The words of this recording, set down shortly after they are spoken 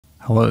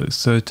Hello,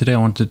 so today I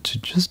wanted to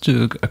just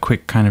do a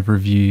quick kind of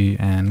review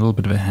and a little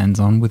bit of a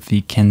hands-on with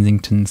the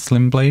Kensington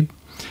Slimblade.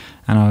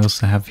 And I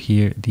also have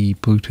here the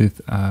Bluetooth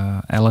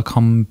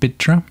Elecom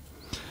Bitra.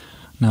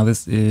 Now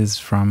this is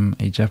from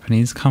a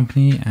Japanese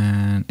company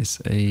and it's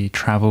a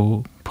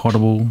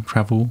portable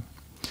travel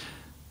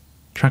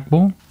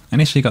trackball. I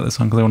initially got this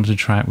one because I wanted to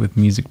try it with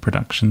music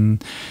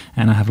production,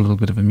 and I have a little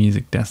bit of a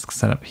music desk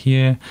set up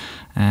here,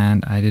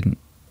 and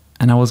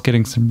I was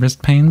getting some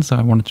wrist pain, so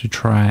I wanted to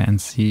try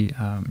and see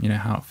how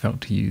it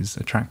felt to use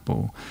a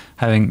trackball,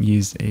 having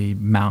used a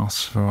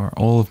mouse for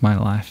all of my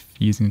life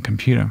using a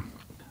computer.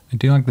 I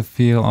do like the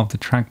feel of the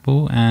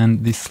trackball,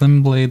 and the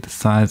Slimblade, the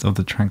size of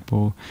the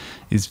trackball,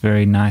 is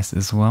very nice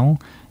as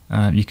well.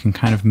 You can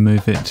kind of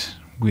move it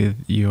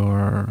with the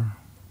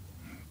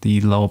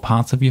lower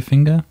parts of your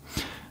finger,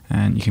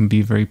 and you can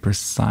be very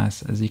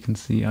precise. As you can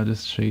see, I'll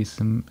just show you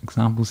some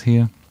examples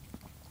here.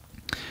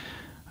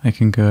 I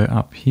can go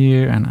up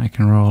here and I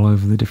can roll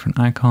over the different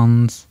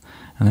icons,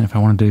 and then if I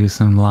want to do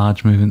some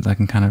large movements I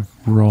can kind of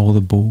roll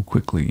the ball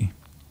quickly.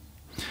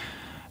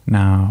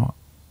 Now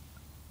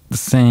the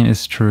same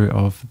is true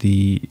of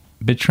the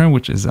Bitra,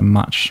 which is a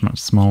much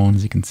smaller one,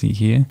 as you can see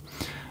here.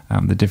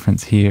 The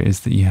difference here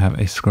is that you have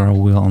a scroll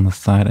wheel on the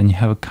side and you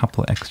have a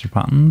couple of extra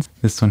buttons.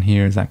 This one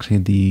here is actually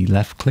the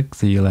left click,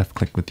 so you left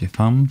click with your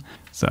thumb.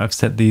 So I've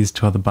set these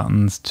two other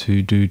buttons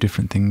to do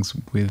different things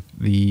with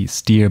the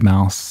steer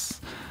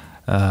mouse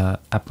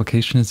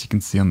application, as you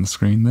can see on the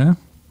screen there.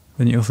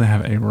 Then you also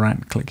have a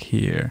right click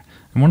here.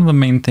 And one of the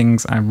main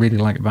things I really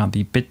like about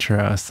the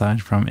Bitra,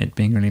 aside from it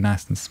being really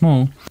nice and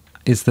small,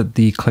 is that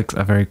the clicks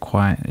are very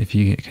quiet. If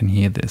you can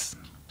hear this,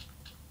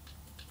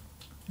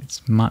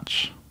 it's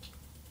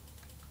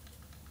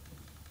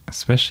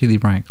especially the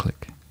right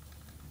click.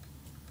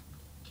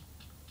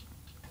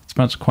 It's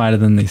much quieter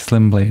than the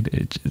Slimblade.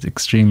 It is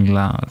extremely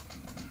loud,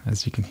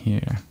 as you can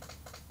hear.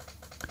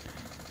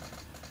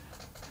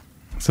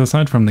 So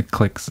aside from the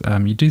clicks,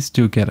 you do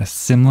still get a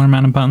similar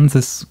amount of buttons.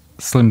 This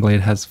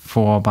Slimblade has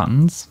 4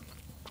 buttons,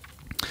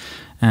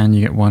 and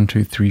you get 1,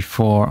 2, 3,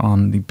 4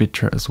 on the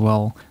Bitra as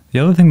well. The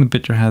other thing the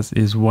Bitra has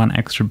is 1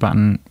 extra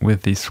button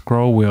with the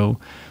scroll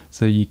wheel,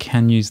 so you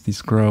can use the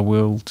scroll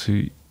wheel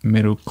to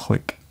middle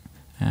click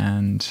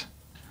and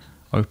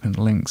open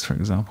links, for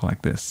example,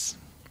 like this.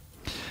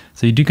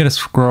 So you do get a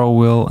scroll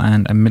wheel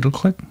and a middle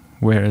click,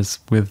 whereas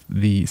with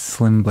the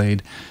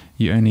Slimblade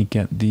you only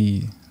get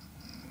the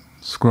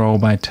scroll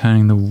by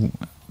turning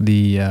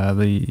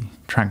the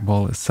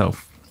trackball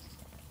itself.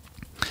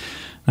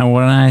 Now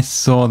when I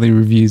saw the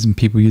reviews and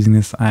people using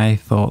this, I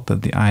thought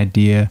that the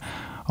idea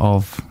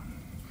of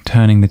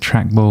turning the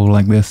trackball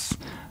like this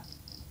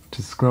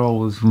to scroll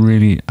was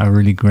really a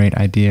really great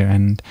idea,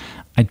 and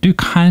I do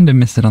kind of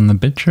miss it on the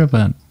Bitra,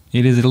 but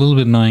it is a little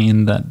bit annoying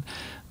in that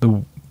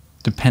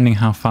depending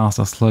how fast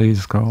or slow you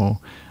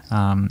scroll,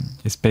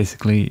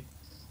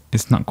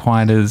 it's not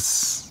quite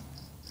as,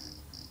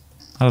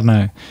 I don't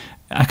know.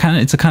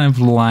 It's a kind of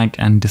like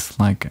and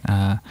dislike,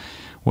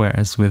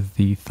 whereas with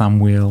the thumb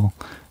wheel,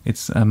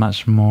 it's a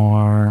much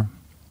more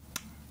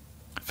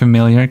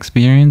familiar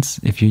experience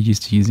if you're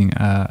used to using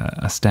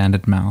a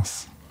standard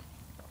mouse.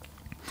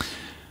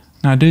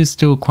 Now I do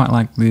still quite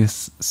like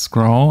this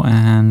scroll,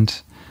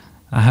 and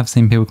I have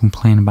seen people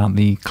complain about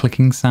the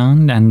clicking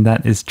sound, and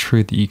that is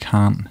true that you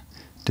can't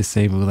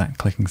disable that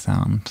clicking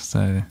sound.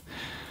 So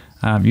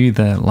you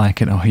either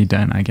like it or you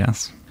don't, I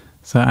guess.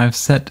 So I've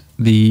set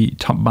the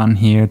top button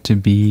here to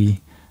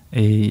be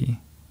a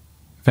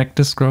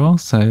vector scroll,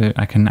 so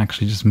I can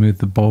actually just move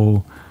the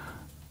ball.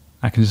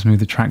 I can just move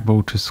the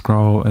trackball to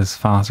scroll as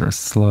fast or as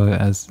slow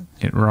as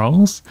it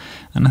rolls,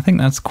 and I think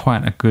that's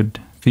quite a good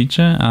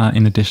feature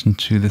in addition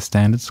to the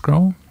standard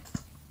scroll.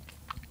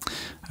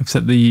 I've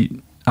set the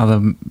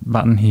other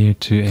button here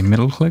to a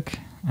middle click,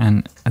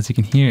 and as you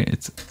can hear,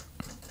 it's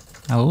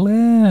a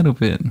little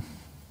bit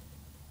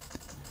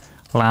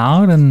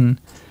loud, and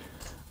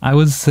I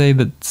would say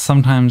that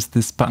sometimes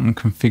this button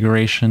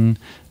configuration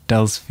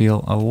does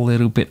feel a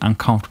little bit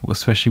uncomfortable,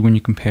 especially when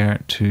you compare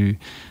it to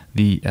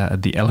the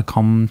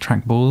Elecom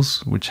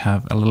trackballs, which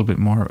have a little bit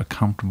more of a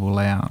comfortable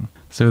layout.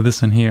 So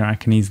this one here, I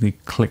can easily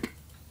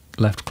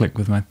left click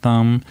with my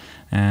thumb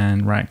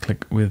and right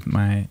click with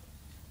my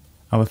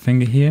other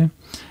finger here,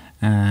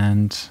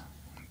 and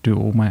do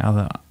all my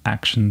other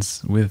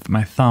actions with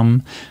my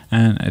thumb,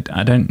 and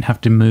I don't have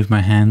to move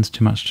my hands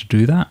too much to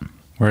do that.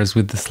 Whereas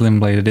with the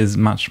Slimblade, it is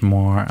much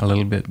more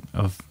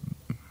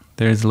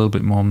there is a little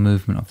bit more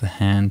movement of the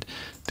hand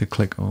to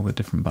click all the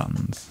different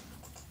buttons.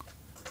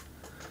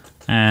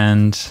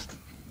 And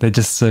they're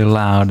just so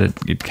loud,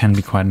 it can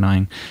be quite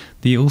annoying.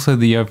 Also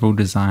the overall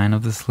design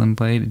of the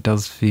Slimblade, it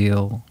does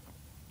feel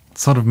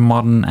sort of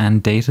modern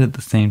and dated at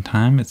the same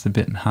time. It's a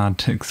bit hard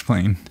to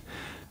explain.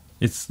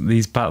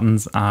 These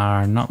buttons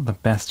are not the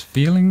best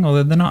feeling,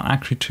 although they're not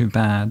actually too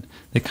bad.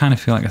 They kind of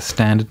feel like a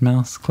standard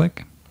mouse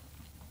click.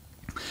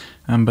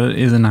 But it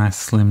is a nice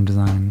slim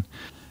design.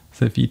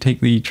 So if you take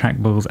the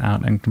trackballs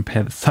out and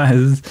compare the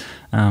sizes,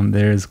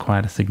 there is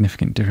quite a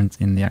significant difference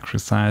in the actual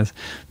size.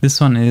 This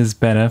one is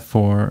better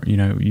for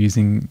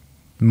using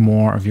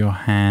more of your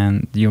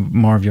hand,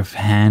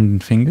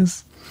 and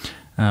fingers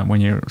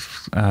when you're,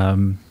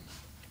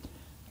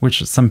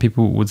 which some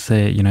people would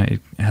say, you know,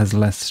 it has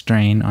less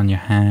strain on your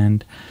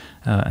hand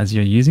as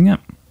you're using it.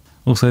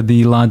 Also,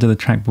 the larger the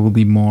trackball,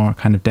 the more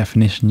kind of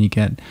definition you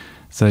get,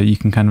 so you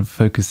can kind of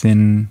focus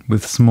in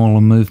with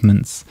smaller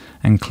movements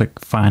and click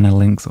finer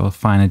links or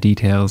finer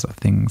details of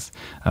things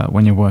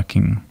when you're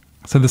working.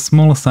 So the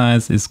smaller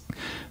size is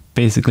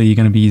basically you're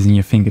going to be using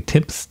your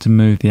fingertips to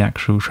move the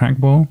actual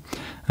trackball.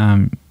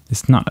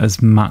 It's not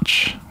as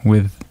much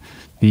with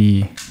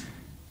the...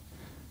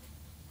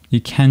 You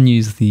can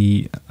use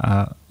the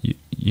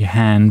your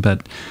hand,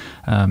 but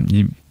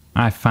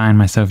I find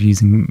myself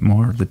using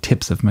more of the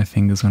tips of my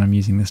fingers when I'm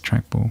using this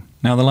trackball.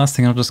 Now, the last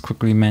thing I'll just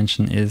quickly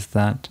mention is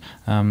that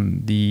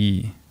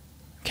the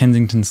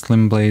Kensington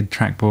Slimblade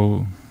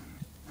trackball,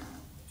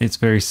 it's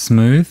very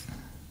smooth.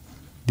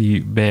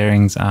 The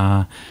bearings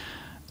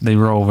they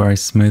roll very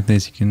smoothly,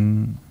 as you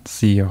can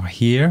see or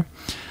hear.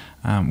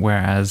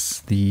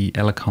 Whereas the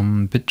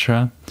Elecom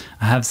Bitra,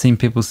 I have seen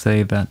people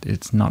say that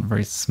it's not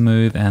very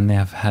smooth and they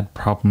have had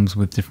problems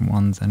with different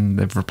ones, and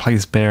they've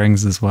replaced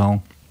bearings as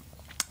well.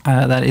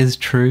 That is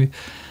true.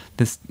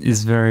 This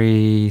is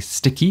very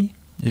sticky.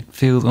 It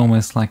feels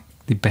almost like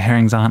the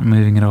bearings aren't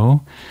moving at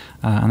all,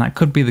 and that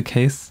could be the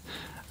case.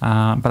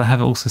 But I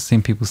have also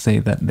seen people say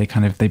that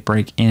they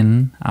break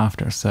in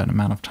after a certain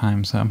amount of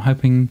time. So I'm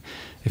hoping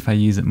if I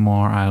use it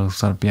more, I'll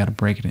sort of be able to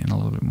break it in a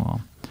little bit more.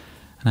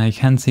 And you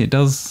can see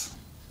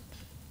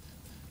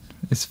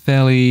it's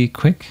fairly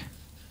quick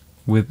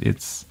with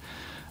its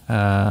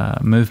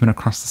movement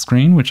across the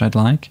screen, which I'd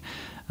like.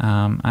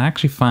 I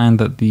actually find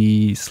that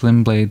the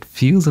Slimblade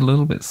feels a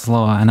little bit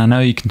slower, and I know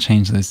you can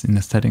change this in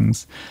the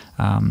settings,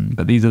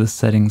 but these are the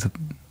settings that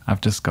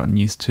I've just gotten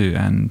used to.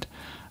 And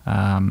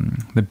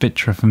the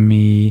Bitra for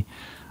me,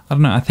 I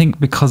don't know, I think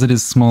because it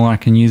is smaller, I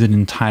can use it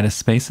in tighter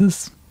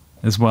spaces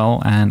as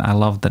well, and I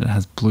love that it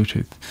has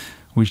Bluetooth,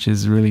 which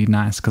is really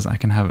nice because I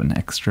can have an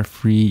extra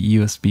free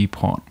USB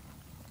port.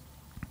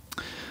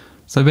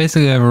 So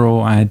basically,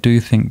 overall, I do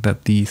think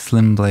that the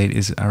Slimblade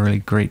is a really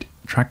great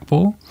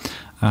trackball.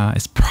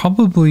 It's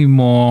probably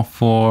more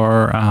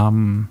for,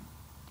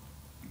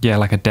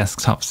 like a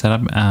desktop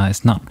setup.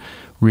 It's not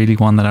really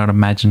one that I would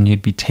imagine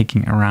you'd be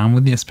taking around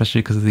with you,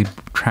 especially because the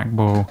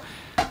trackball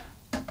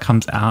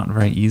comes out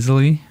very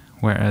easily,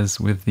 whereas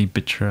with the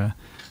Bitra,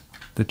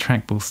 the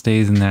trackball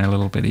stays in there a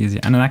little bit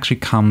easier, and it actually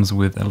comes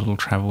with a little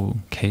travel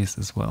case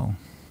as well.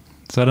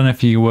 So I don't know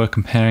if you were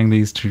comparing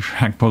these two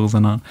trackballs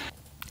or not.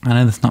 I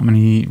know there's not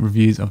many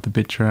reviews of the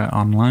Bitra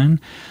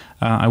online.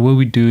 I will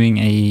be doing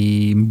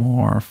a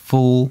more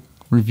full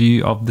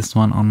review of this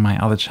one on my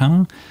other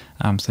channel,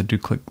 so do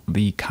click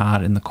the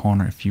card in the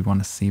corner if you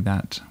want to see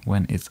that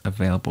when it's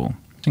available.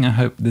 I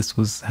hope this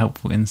was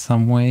helpful in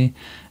some way,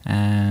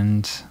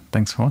 and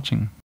thanks for watching.